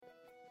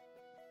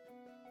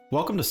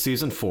Welcome to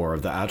Season 4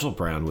 of the Agile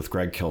Brand with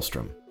Greg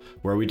Kinsbruner,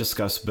 where we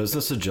discuss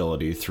business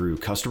agility through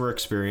customer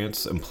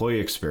experience, employee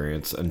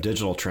experience, and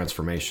digital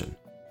transformation.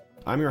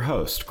 I'm your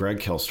host, Greg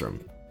Kinsbruner.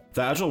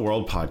 The Agile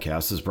World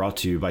podcast is brought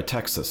to you by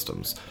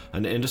TEKsystems,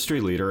 an industry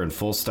leader in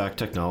full-stack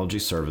technology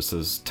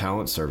services,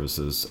 talent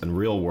services, and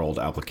real-world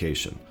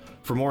application.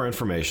 For more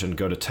information,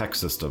 go to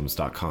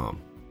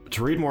teksystems.com.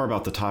 To read more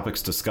about the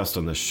topics discussed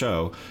on this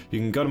show, you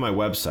can go to my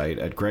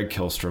website at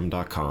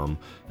gregkinsbruner.com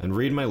and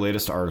read my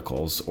latest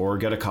articles or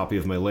get a copy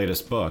of my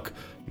latest book,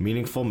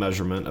 Meaningful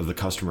Measurement of the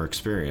Customer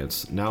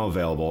Experience, now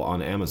available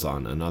on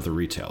Amazon and other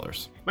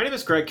retailers. My name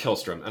is Greg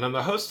Kinsbruner, and I'm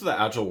the host of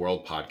the Agile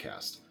World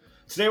podcast.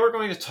 Today we're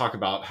going to talk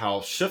about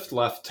how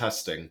shift-left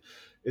testing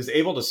is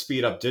able to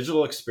speed up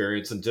digital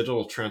experience and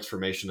digital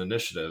transformation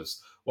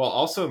initiatives while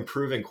also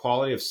improving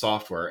quality of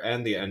software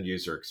and the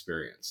end-user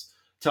experience.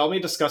 To help me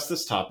discuss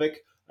this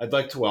topic, I'd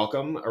like to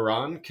welcome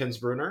Eran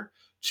Kinsbruner,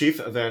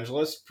 Chief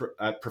Evangelist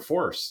at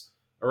Perforce.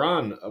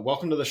 Eran,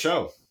 welcome to the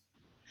show.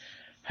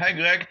 Hi,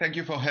 Greg. Thank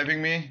you for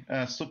having me.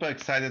 Super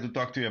excited to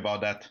talk to you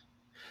about that.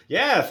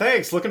 Yeah,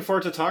 thanks. Looking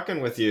forward to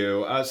talking with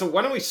you. So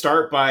why don't we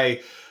start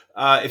by,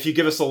 if you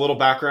give us a little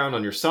background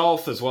on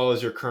yourself as well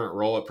as your current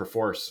role at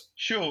Perforce.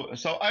 Sure.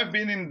 So I've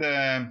been in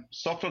the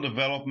software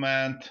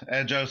development,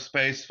 agile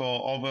space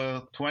for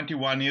over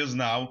 21 years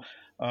now.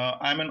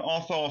 I'm an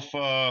author of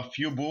a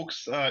few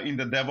books in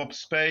the DevOps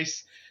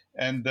space.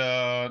 And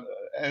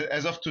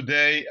as of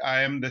today,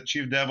 I am the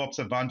Chief DevOps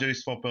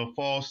Evangelist for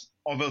Perforce,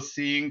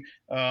 overseeing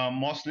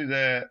mostly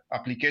the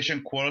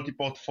application quality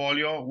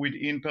portfolio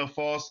within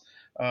Perforce,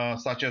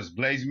 such as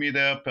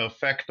Blazemeter,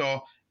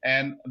 Perfecto,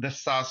 and the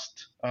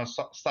SAST,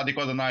 Static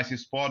Code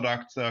Analysis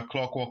products,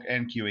 Clockwork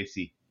and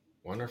QAC.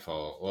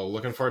 Wonderful. Well,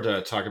 looking forward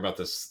to talking about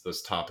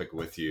this topic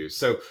with you.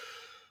 So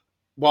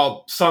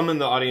while some in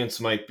the audience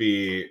might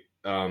be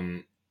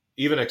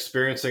even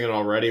experiencing it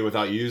already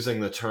without using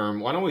the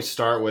term, why don't we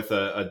start with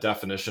a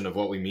definition of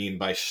what we mean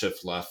by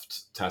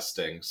shift-left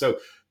testing? So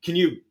can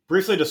you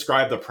briefly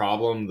describe the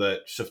problem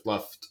that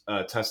shift-left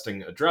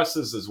testing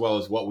addresses, as well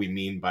as what we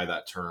mean by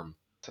that term?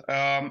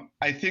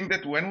 I think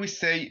that when we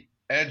say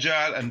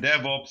Agile and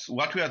DevOps,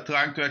 what we are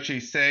trying to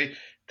actually say,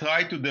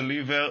 try to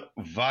deliver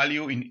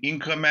value in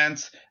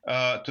increments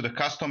to the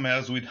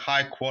customers with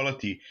high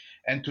quality.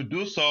 And to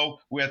do so,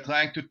 we are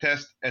trying to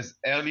test as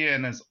early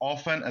and as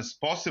often as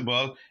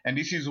possible. And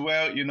this is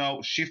where,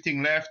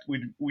 shifting left,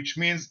 which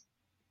means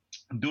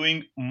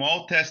doing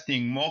more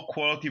testing, more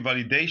quality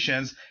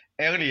validations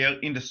earlier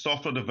in the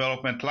software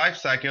development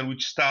lifecycle,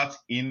 which starts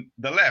in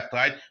the left,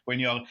 right? When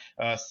you're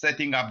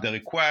setting up the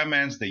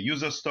requirements, the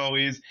user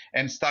stories,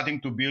 and starting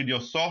to build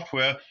your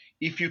software.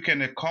 If you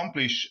can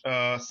accomplish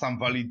some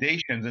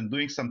validations and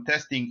doing some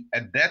testing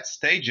at that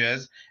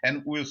stages,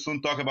 and we'll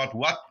soon talk about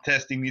what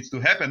testing needs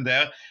to happen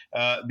there,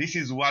 this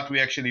is what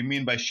we actually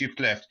mean by shift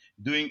left,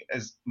 doing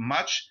as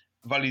much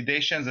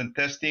validations and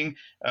testing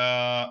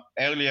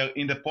earlier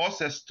in the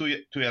process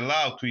to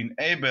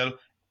enable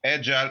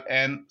agile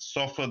and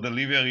software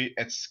delivery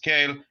at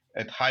scale,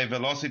 at high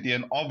velocity,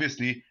 and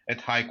obviously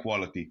at high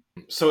quality.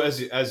 So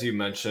as you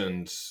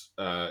mentioned,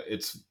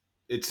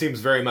 it seems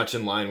very much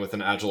in line with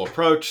an agile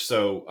approach.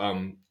 So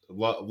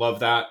love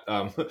that,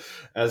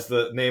 as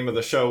the name of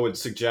the show would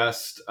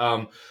suggest.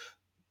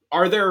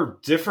 Are there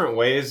different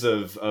ways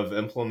of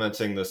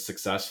implementing this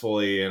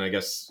successfully? And I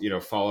guess,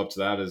 follow up to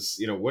that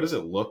is, what does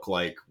it look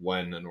like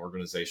when an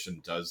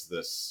organization does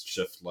this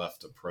shift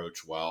left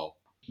approach well?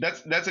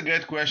 That's a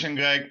great question,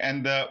 Greg.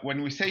 And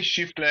when we say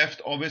shift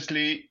left,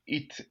 obviously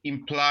it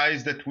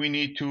implies that we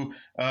need to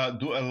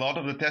do a lot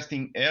of the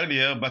testing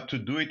earlier, but to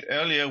do it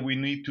earlier, we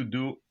need to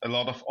do a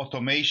lot of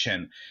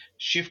automation.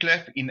 Shift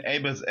left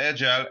enables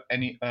agile,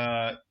 and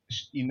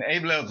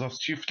enablers of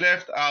shift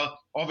left are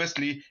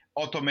obviously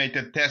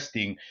automated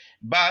testing.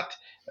 But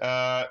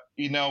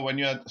when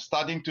you're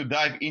starting to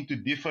dive into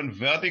different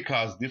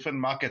verticals, different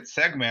market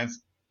segments,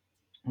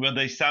 where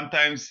they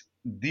sometimes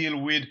deal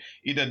with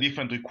either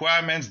different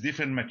requirements,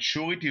 different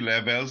maturity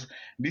levels.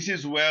 This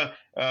is where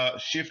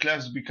shift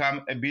lefts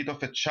become a bit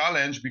of a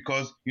challenge,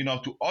 because,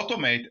 to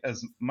automate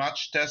as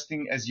much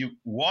testing as you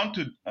want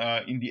to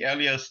in the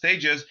earlier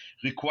stages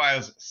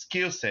requires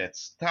skill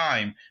sets,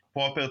 time,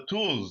 proper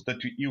tools that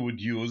you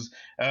would use,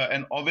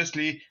 and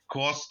obviously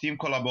cross-team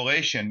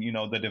collaboration.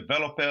 The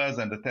developers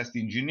and the test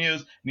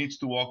engineers needs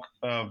to work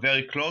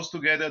very close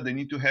together. They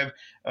need to have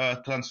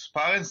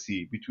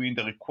transparency between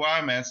the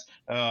requirements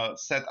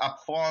set up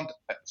front,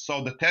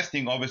 so the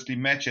testing obviously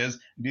matches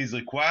these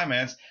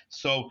requirements.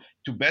 So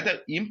to better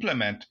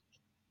implement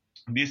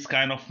these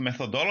kind of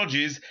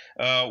methodologies,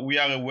 we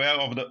are aware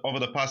of over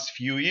the past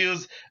few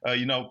years,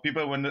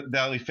 people, when they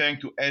are referring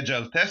to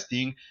agile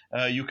testing,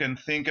 you can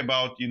think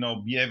about,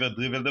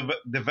 behavior-driven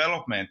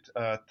development,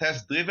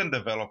 test-driven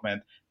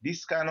development,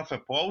 These kind of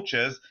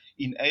approaches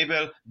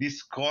enable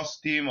this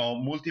cross-team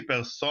or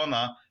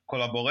multi-persona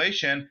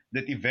collaboration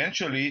that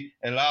eventually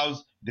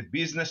allows the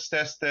business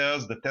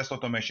testers, the test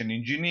automation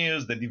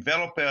engineers, the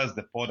developers,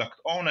 the product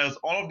owners,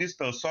 all of these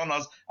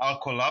personas are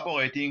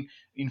collaborating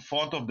in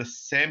front of the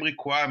same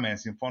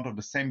requirements, in front of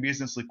the same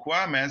business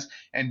requirements,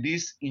 and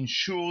this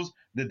ensures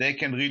that they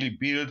can really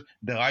build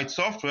the right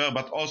software,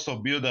 but also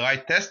build the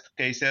right test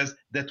cases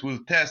that will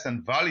test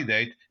and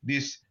validate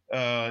these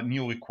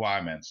new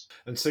requirements.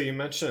 And so you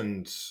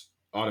mentioned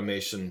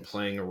automation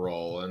playing a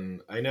role,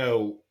 and I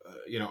know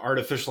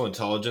artificial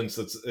intelligence.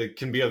 It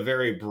can be a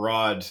very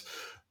broad.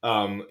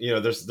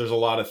 There's a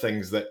lot of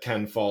things that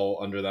can fall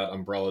under that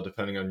umbrella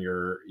depending on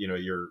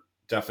your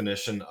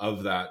definition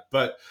of that.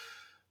 But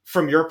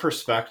from your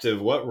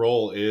perspective, what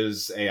role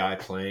is AI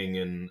playing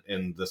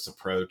in this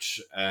approach,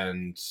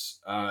 and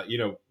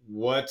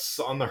what's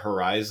on the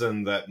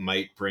horizon that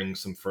might bring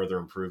some further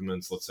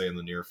improvements, let's say in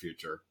the near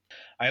future?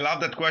 I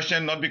love that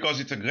question, not because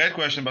it's a great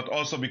question, but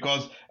also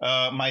because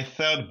my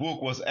third book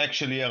was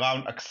actually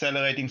around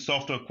accelerating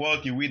software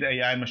quality with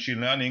AI and machine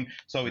learning.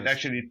 So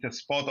Nice. it's a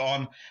spot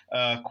on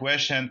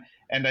question.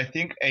 And I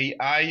think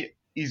AI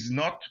is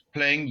not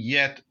playing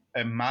yet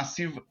a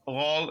massive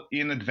role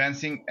in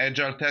advancing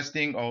agile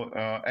testing or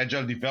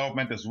agile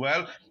development as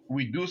well.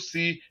 We do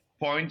see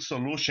point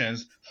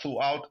solutions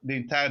throughout the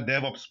entire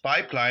DevOps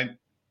pipeline,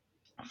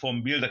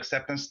 from build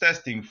acceptance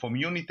testing, from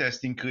unit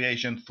testing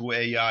creation through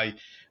AI,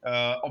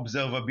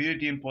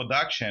 observability in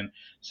production.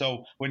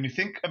 So when you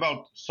think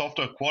about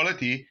software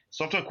quality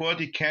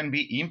can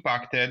be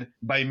impacted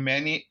by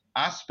many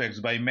aspects,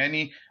 by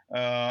many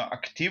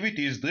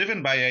activities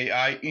driven by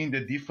AI in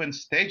the different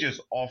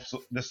stages of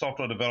the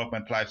software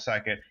development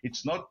lifecycle.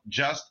 It's not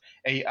just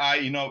AI,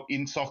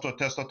 in software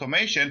test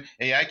automation.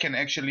 AI can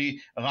actually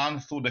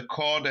run through the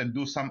code and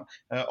do some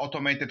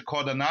automated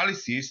code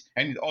analysis,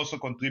 and it also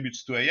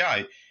contributes to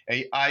AI.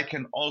 AI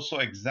can also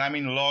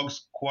examine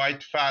logs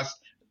quite fast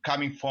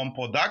coming from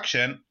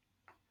production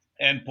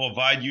and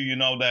provide you,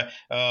 the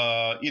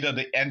either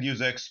the end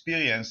user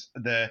experience,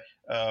 the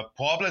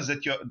problems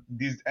that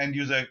these end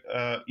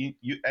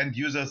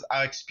users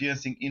are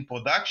experiencing in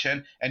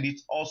production, and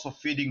it's also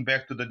feeding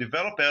back to the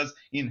developers,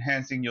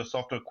 enhancing your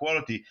software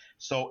quality.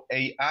 So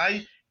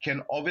AI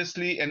can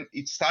obviously, and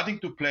it's starting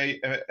to play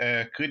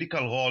a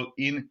critical role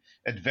in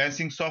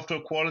advancing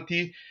software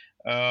quality.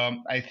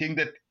 I think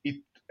that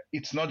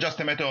it's not just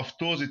a matter of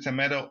tools, it's a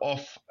matter of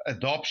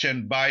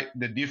adoption by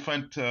the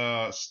different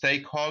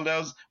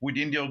stakeholders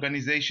within the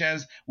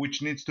organizations,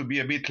 which needs to be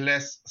a bit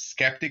less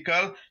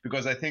skeptical,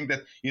 because I think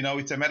that,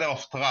 it's a matter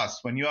of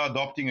trust. When you are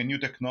adopting a new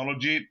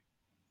technology,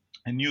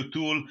 a new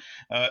tool,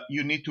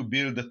 you need to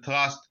build the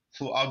trust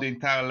throughout the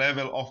entire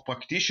level of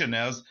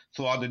practitioners,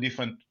 throughout the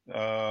different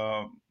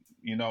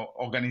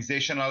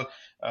organizational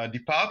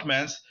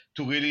departments,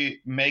 to really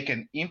make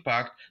an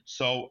impact.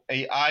 So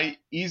AI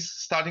is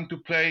starting to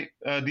play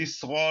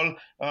this role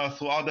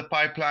throughout the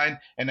pipeline,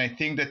 and I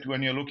think that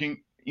when you're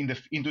looking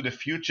into the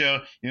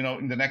future,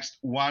 in the next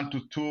 1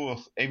 to 2 or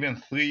even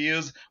 3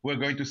 years, we're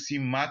going to see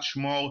much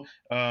more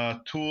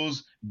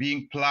tools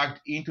being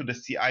plugged into the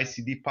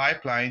CI/CD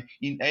pipeline,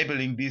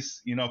 enabling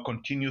this,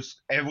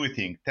 continuous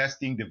everything: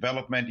 testing,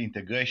 development,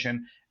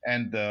 integration,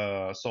 and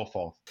so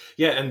forth.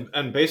 Yeah,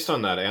 and based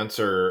on that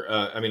answer,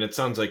 it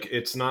sounds like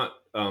it's not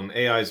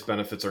AI's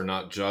benefits are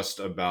not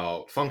just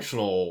about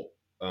functional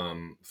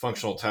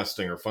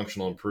testing or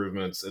functional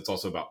improvements. It's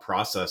also about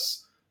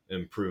process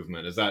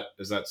improvement. Is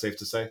that safe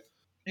to say?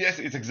 Yes,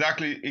 it's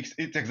exactly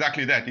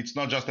that. It's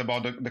not just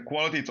about the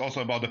quality; it's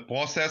also about the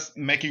process,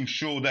 making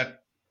sure that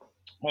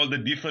all the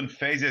different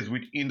phases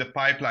within the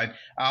pipeline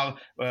are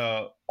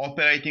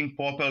operating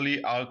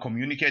properly, are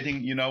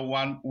communicating,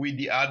 one with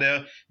the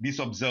other. This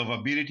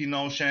observability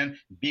notion,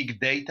 big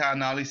data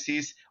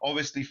analysis,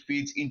 obviously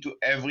feeds into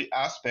every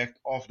aspect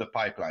of the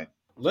pipeline.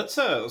 Let's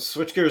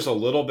switch gears a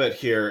little bit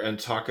here and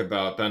talk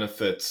about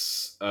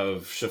benefits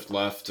of shift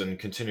left and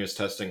continuous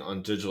testing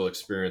on digital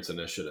experience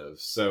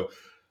initiatives. So,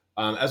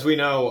 as we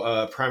know,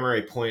 a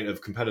primary point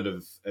of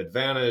competitive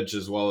advantage,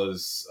 as well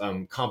as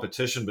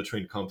competition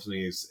between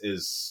companies,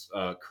 is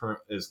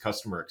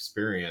customer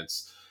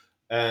experience.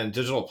 And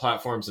digital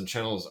platforms and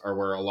channels are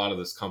where a lot of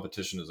this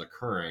competition is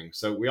occurring.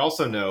 So we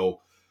also know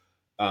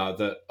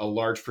that a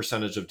large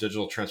percentage of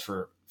digital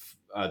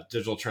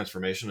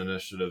transformation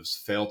initiatives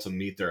fail to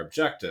meet their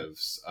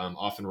objectives,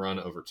 often run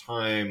over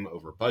time,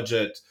 over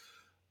budget.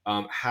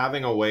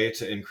 Having a way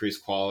to increase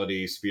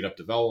quality, speed up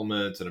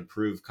development, and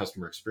improve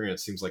customer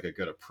experience seems like a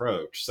good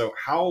approach. So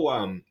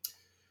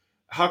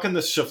how can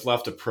this shift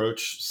left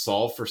approach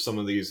solve for some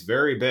of these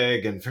very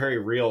big and very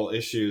real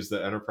issues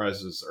that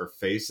enterprises are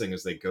facing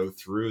as they go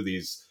through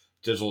these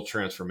digital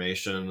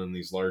transformation and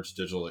these large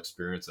digital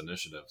experience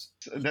initiatives?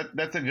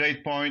 That's a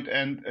great point,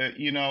 and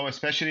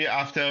especially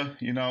after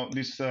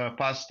this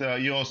past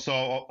year or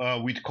so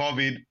with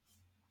COVID,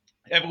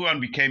 everyone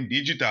became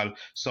digital.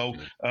 So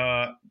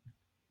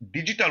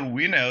digital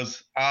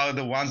winners are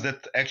the ones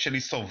that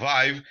actually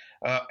survive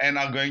and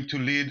are going to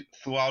lead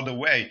throughout the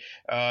way.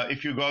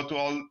 If you go to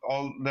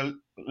all the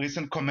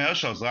recent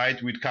commercials,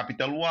 right, with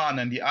Capital One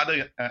and the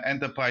other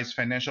enterprise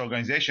financial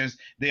organizations.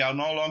 They are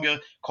no longer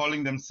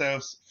calling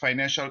themselves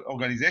financial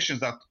organizations,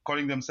 they're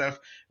calling themselves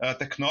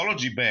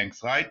technology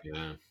banks, right?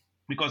 Yeah.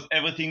 Because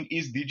everything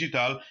is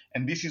digital,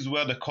 and this is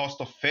where the cost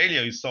of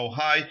failure is so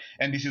high,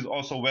 and this is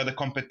also where the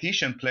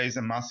competition plays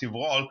a massive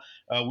role,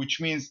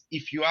 which means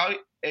if you are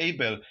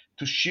able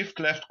to shift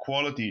left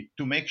quality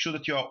to make sure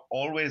that you are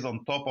always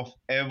on top of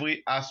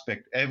every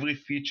aspect, every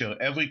feature,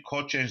 every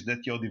code change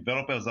that your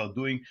developers are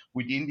doing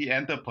within the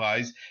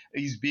enterprise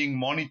is being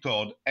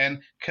monitored and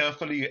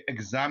carefully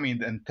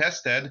examined and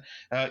tested,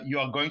 you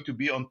are going to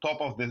be on top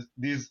of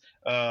these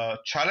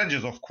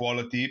challenges of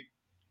quality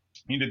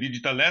in the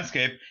digital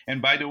landscape.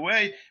 And by the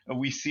way,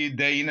 we see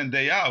day in and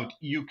day out,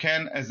 you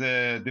can, as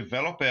a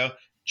developer,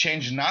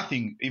 change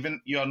nothing.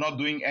 Even you are not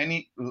doing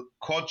any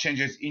code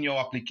changes in your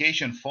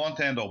application,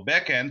 front end or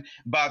back end,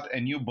 but a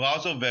new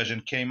browser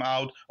version came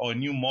out, or a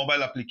new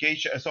mobile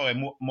application,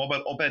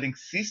 mobile operating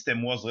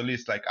system was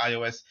released, like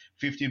iOS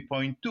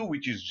 15.2,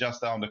 which is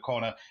just around the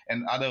corner,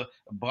 and other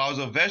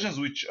browser versions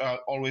which are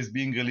always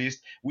being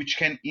released, which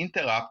can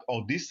interrupt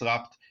or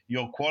disrupt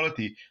your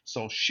quality.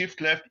 So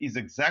shift left is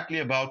exactly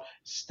about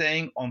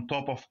staying on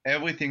top of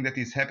everything that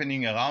is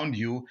happening around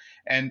you.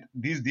 And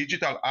these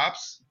digital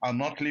apps are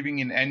not living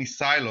in any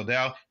silo. They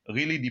are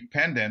really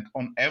dependent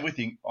on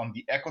everything, on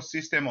the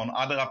ecosystem, on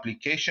other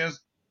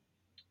applications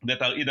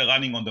that are either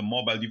running on the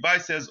mobile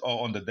devices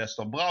or on the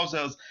desktop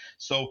browsers.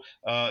 So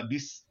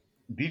this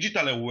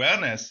digital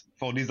awareness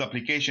for these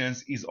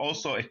applications is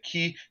also a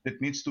key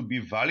that needs to be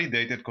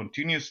validated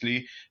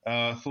continuously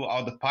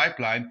throughout the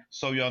pipeline,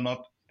 so you are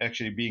not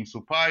actually being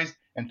surprised.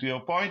 And to your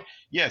point,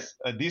 yes,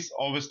 this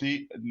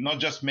obviously not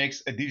just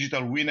makes a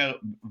digital winner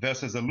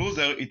versus a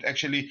loser, it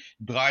actually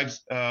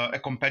drives a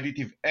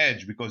competitive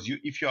edge, because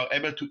if you are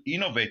able to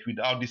innovate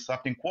without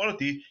disrupting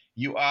quality,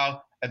 you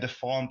are at the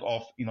front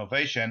of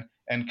innovation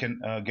and can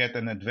get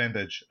an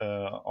advantage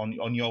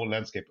on your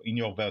landscape, in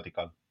your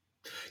vertical.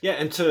 Yeah,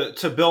 and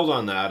to build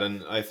on that,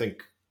 and I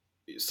think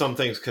some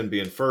things can be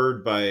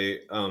inferred by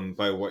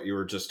what you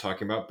were just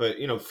talking about, but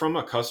from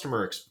a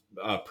customer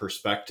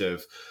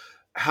perspective,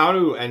 how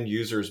do end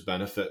users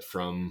benefit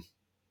from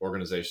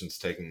organizations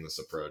taking this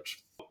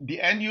approach? The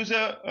end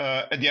user,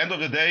 at the end of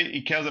the day,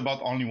 he cares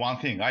about only one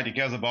thing, right? He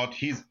cares about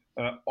his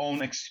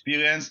own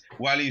experience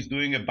while he's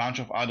doing a bunch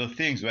of other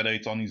things, whether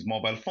it's on his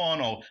mobile phone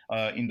or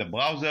in the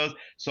browsers.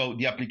 So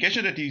the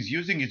application that he's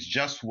using is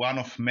just one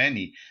of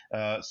many.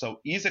 So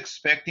he's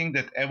expecting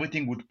that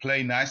everything would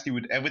play nicely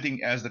with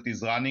everything else that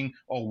is running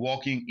or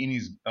working in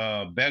his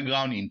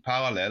background in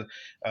parallel.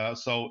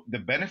 So the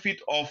benefit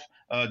of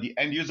the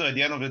end user at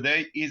the end of the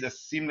day is a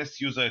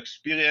seamless user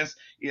experience,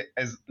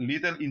 as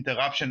little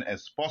interruption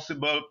as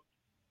possible,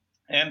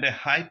 and a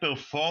high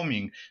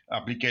performing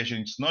application.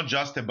 It's not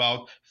just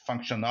about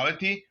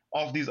functionality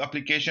of this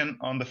application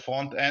on the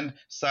front end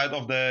side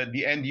of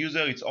the end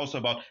user, it's also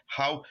about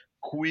how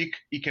quick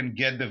it can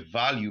get the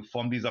value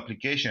from these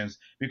applications.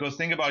 Because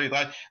think about it,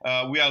 right?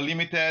 We are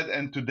limited,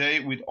 and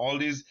today with all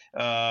these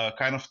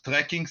kind of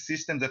tracking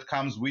systems that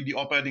comes with the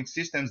operating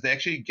systems, they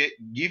actually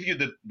give you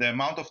the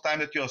amount of time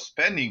that you are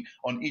spending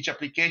on each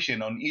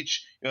application, on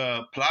each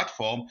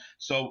platform.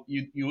 So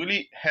you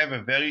really have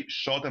a very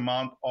short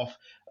amount of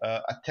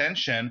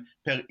attention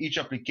per each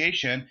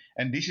application,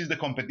 and this is the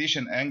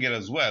competition angle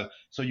as well.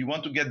 So you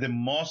want to get the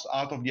most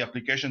out of the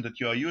application that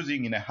you are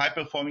using in a high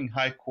performing,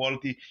 high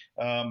quality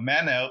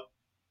manner.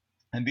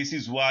 And this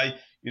is why,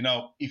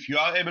 if you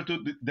are able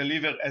to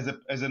deliver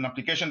as an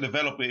application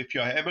developer, if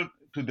you are able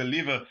to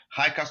deliver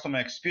high customer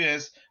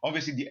experience,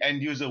 obviously the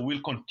end user will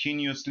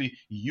continuously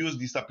use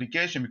this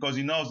application, because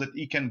he knows that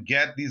he can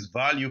get this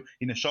value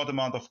in a short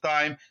amount of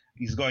time.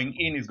 He's going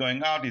in, he's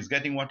going out, he's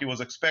getting what he was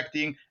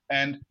expecting,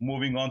 and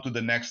moving on to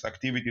the next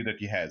activity that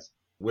he has.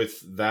 With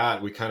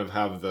that, we kind of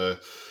have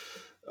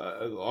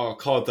I'll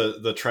call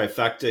it the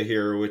trifecta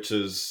here, which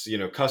is,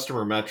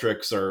 customer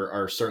metrics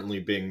are certainly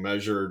being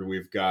measured.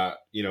 We've got,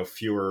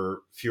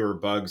 fewer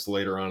bugs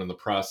later on in the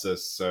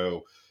process.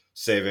 So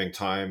saving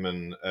time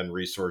and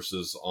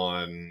resources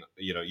on,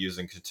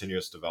 using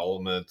continuous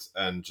development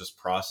and just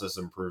process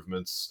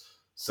improvements.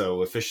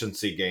 So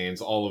efficiency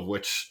gains, all of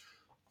which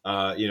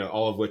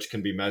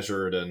can be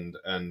measured and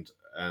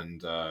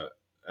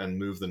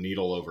move the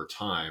needle over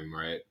time.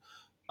 Right.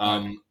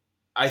 Right.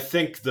 I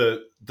think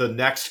the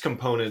next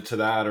component to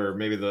that, or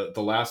maybe the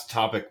last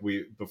topic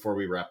before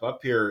we wrap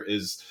up here,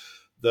 is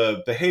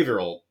the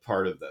behavioral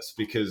part of this,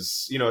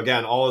 because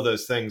again, all of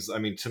those things. I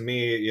mean, to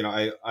me,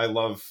 I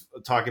love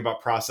talking about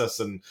process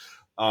and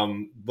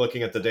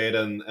looking at the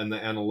data and the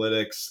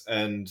analytics,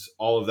 and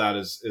all of that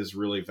is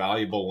really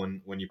valuable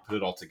when you put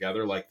it all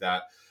together like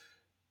that.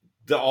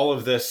 All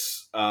of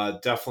this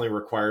definitely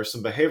requires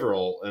some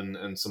behavioral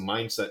and some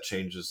mindset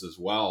changes as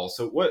well.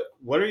 So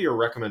what are your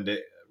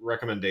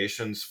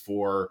recommendations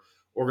for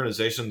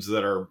organizations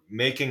that are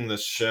making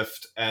this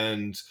shift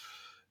and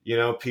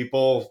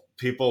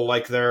people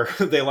like their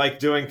they like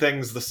doing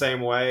things the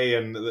same way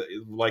and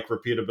like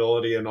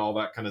repeatability and all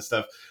that kind of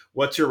stuff.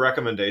 What's your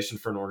recommendation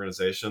for an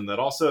organization that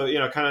also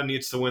kind of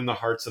needs to win the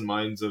hearts and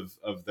minds of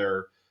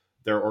their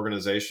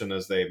organization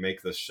as they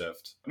make this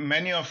shift?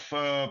 Many of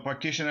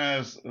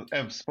practitioners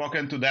have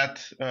spoken to that,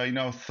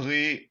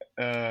 three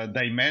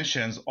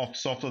dimensions of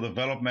software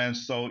development,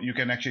 so you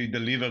can actually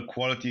deliver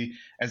quality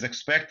as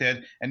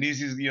expected. And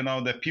this is,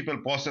 the people,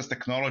 process,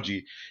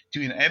 technology.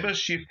 To enable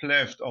shift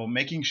left, or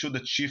making sure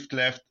that shift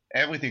left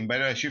everything. By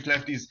the way, shift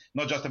left is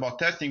not just about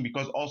testing,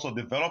 because also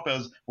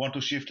developers want to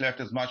shift left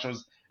as much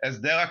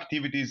as their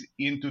activities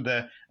into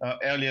the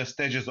earlier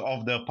stages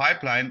of their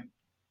pipeline.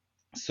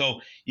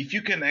 So if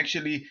you can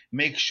actually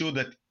make sure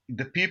that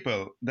the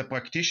people, the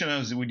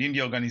practitioners within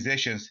the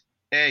organizations,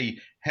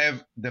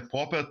 have the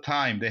proper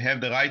time, they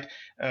have the right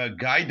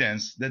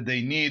guidance that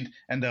they need,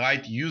 and the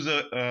right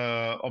user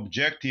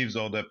objectives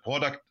or the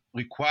product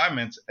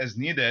requirements as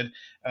needed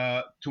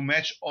to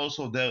match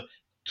also the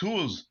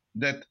tools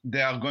that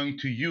they are going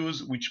to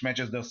use, which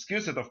matches their skill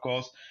set, of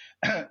course.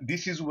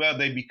 This is where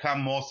they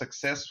become more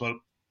successful.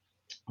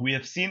 We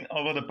have seen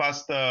over the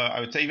past, I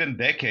would say, even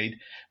decade,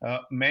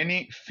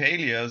 many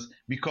failures,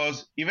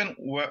 because even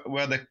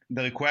where the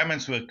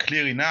requirements were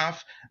clear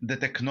enough, the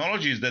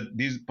technologies that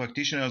these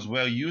practitioners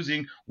were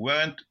using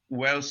weren't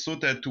well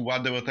suited to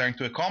what they were trying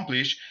to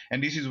accomplish.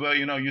 And this is where,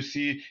 you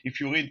see, if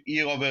you read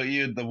year over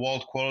year the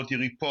World Quality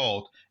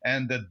Report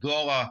and the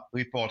DORA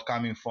report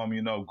coming from,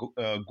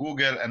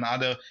 Google and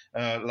other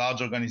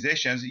large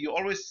organizations, you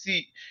always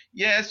see,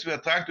 yes, we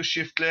are trying to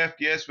shift left,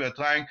 yes, we are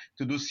trying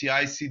to do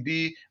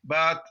CI/CD,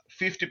 but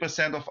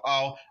 50% of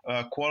our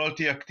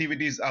quality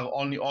activities are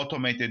only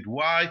automated.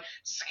 Why?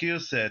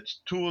 Skill set,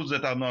 tools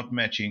that are not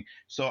matching.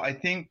 So I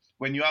think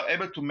when you are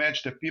able to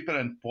match the people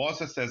and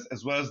processes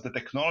as well as the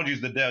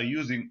technologies that they are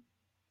using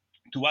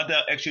to what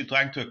they're actually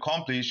trying to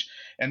accomplish,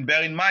 and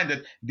bear in mind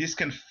that this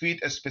can fit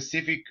a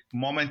specific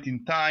moment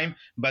in time,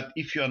 but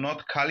if you're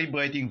not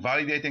calibrating,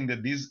 validating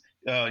that these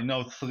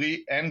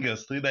three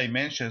angles, three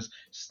dimensions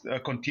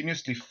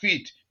continuously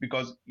fit,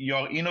 because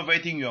you're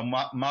innovating, you're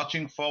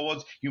marching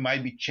forwards, you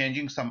might be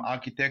changing some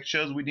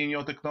architectures within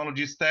your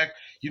technology stack.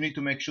 You need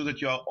to make sure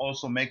that you are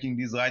also making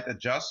these right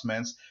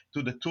adjustments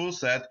to the tool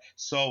set.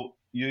 So,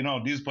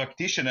 these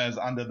practitioners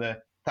under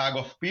the tag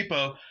of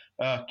people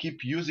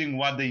keep using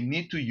what they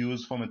need to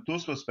use from a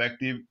tools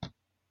perspective,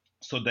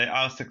 so they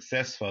are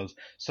successful.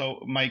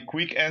 So my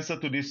quick answer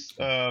to this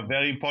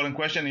very important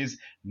question is,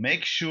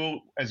 make sure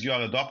as you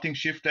are adopting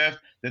shift left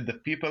that the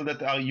people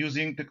that are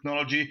using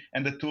technology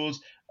and the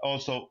tools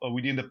also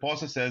within the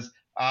processes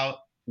are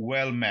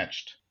well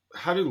matched.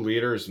 How do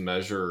leaders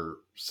measure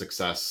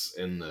success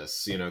in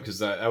this?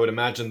 Because I would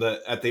imagine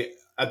that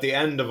at the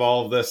end of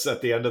all of this,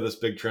 at the end of this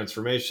big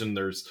transformation,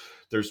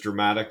 there's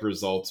dramatic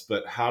results,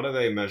 but how do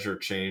they measure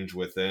change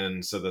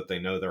within so that they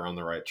know they're on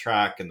the right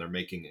track and they're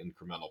making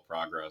incremental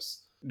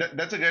progress?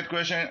 That's a great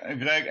question,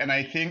 Greg. And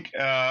I think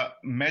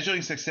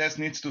measuring success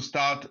needs to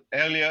start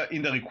earlier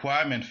in the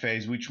requirement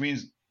phase, which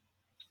means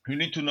you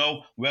need to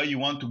know where you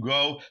want to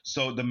go,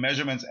 so the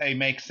measurements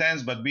make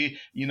sense, but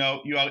you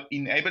are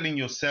enabling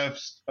yourself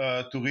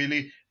to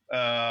really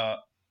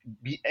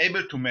be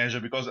able to measure,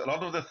 because a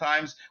lot of the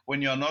times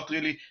when you're not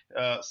really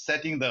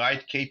setting the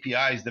right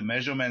KPIs, the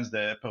measurements,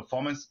 the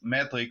performance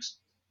metrics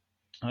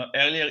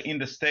earlier in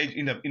the stage,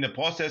 in the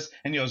process,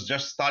 and you're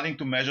just starting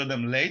to measure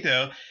them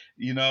later,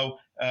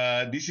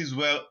 this is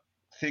where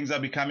things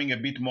are becoming a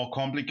bit more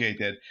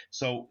complicated.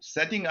 So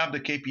setting up the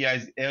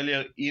KPIs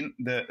earlier in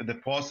the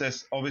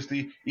process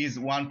obviously is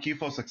one key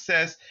for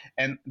success.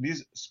 And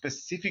these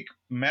specific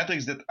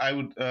metrics that I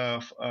would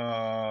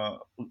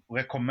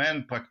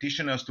recommend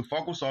practitioners to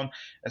focus on,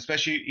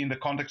 especially in the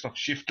context of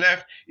shift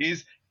left,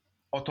 is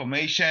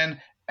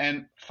automation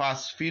and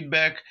fast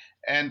feedback,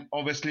 and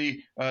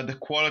obviously the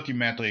quality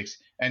metrics.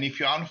 And if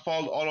you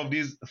unfold all of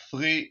these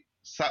three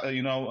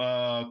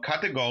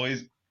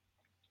categories,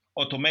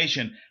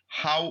 automation,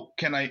 how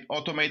can I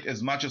automate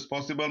as much as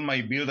possible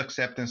my build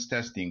acceptance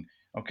testing?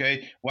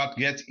 Okay, what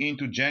gets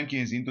into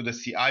Jenkins, into the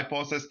CI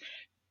process?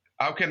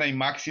 How can I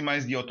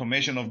maximize the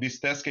automation of these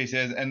test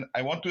cases? And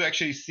I want to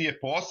actually see a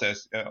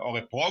process or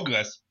a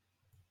progress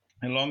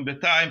along the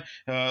time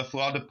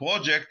throughout the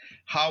project.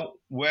 How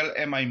well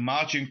am I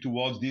marching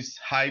towards this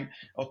high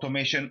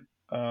automation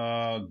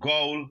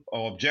goal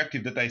or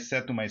objective that I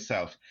set to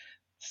myself?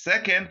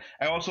 Second,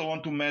 I also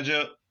want to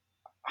measure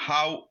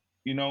how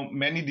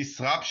many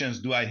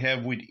disruptions do I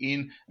have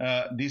within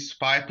this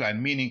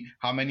pipeline, meaning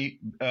how many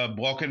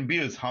broken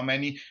builds, how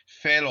many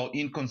fail or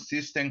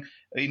inconsistent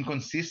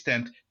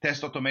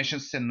test automation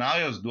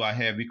scenarios do I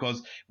have?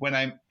 Because when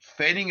I'm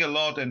failing a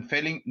lot, and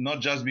failing not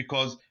just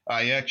because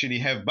I actually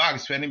have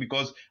bugs, failing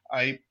because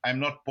I'm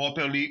not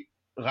properly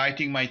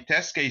writing my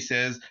test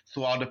cases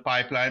throughout the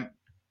pipeline,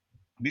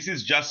 this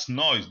is just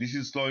noise. This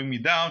is slowing me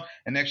down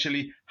and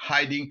actually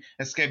hiding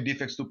escape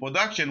defects to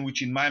production,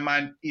 which in my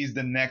mind is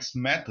the next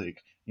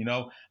metric.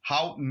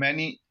 How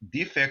many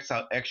defects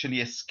are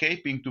actually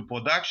escaping to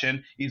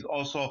production is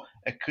also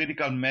a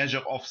critical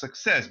measure of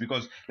success,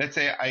 because let's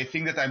say I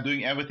think that I'm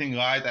doing everything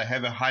right, I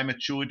have a high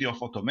maturity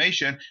of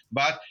automation,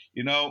 but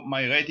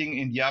my rating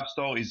in the App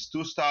Store is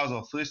 2 stars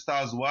or 3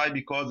 stars. Why?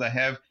 Because I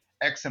have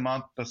X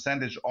amount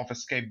percentage of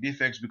escape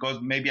defects, because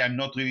maybe I'm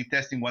not really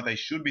testing what I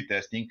should be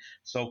testing.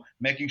 So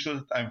making sure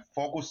that I'm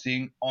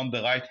focusing on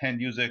the right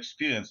hand user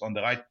experience, on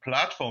the right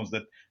platforms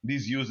that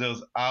these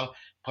users are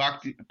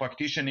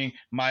practicing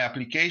my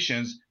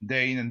applications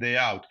day in and day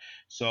out.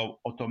 So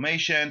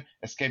automation,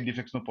 escape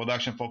defects, no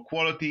production for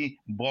quality,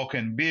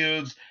 broken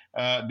builds,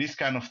 these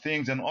kind of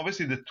things. And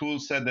obviously the tool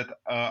set that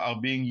are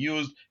being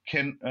used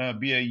can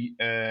be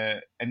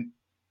an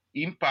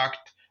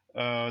impact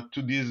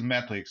to these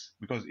metrics,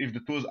 because if the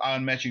tools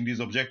aren't matching these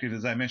objectives,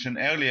 as I mentioned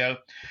earlier,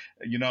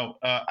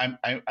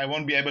 I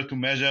won't be able to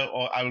measure,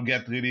 or I will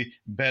get really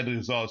bad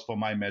results for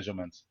my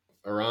measurements.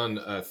 Eran,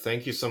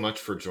 thank you so much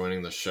for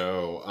joining the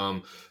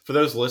show. For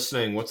those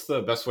listening, what's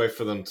the best way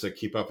for them to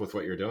keep up with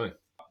what you're doing?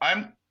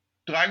 I'm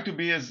trying to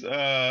be as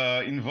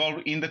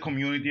involved in the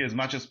community as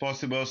much as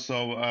possible.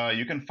 So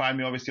you can find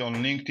me obviously on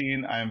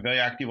LinkedIn. I am very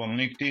active on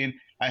LinkedIn.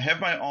 I have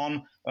my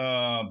own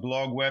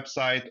blog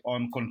website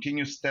on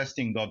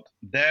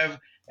continuoustesting.dev,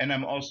 and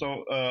I'm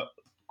also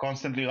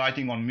constantly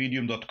writing on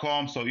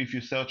medium.com. So if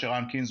you search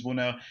Eran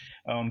Kinsbruner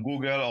on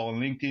Google or on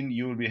LinkedIn,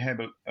 you will be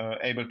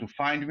able to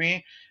find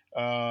me.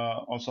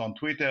 Also on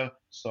Twitter.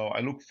 So I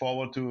look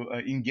forward to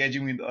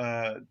engaging with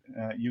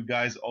you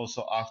guys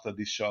also after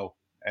this show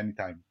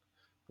anytime.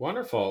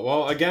 Wonderful.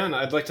 Well, again,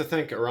 I'd like to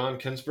thank Eran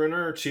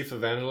Kinsbruner, Chief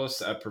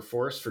Evangelist at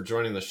Perforce, for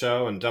joining the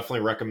show, and definitely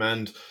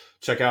recommend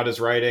check out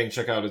his writing,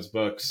 check out his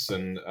books,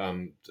 and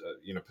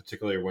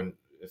particularly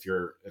if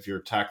you're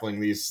tackling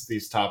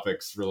these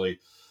topics, really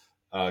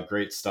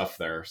great stuff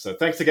there. So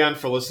thanks again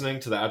for listening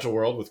to The Agile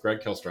World with Greg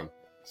Kihlstrom.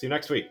 See you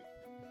next week.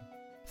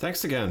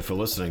 Thanks again for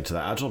listening to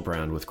the Agile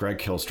Brand with Greg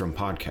Kihlstrom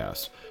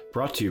podcast,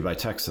 brought to you by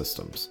Tech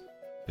Systems.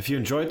 If you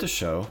enjoyed the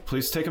show,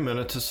 please take a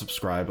minute to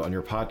subscribe on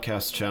your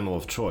podcast channel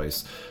of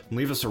choice and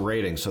leave us a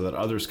rating so that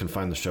others can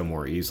find the show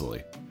more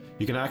easily.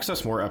 You can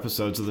access more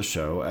episodes of the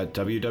show at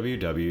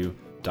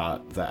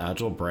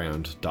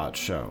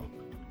www.theagilebrand.show.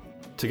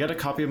 To get a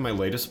copy of my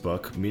latest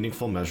book,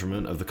 Meaningful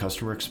Measurement of the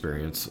Customer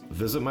Experience,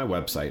 visit my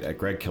website at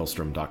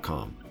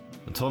gregkihlstrom.com.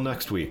 Until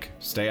next week,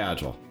 stay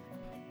agile.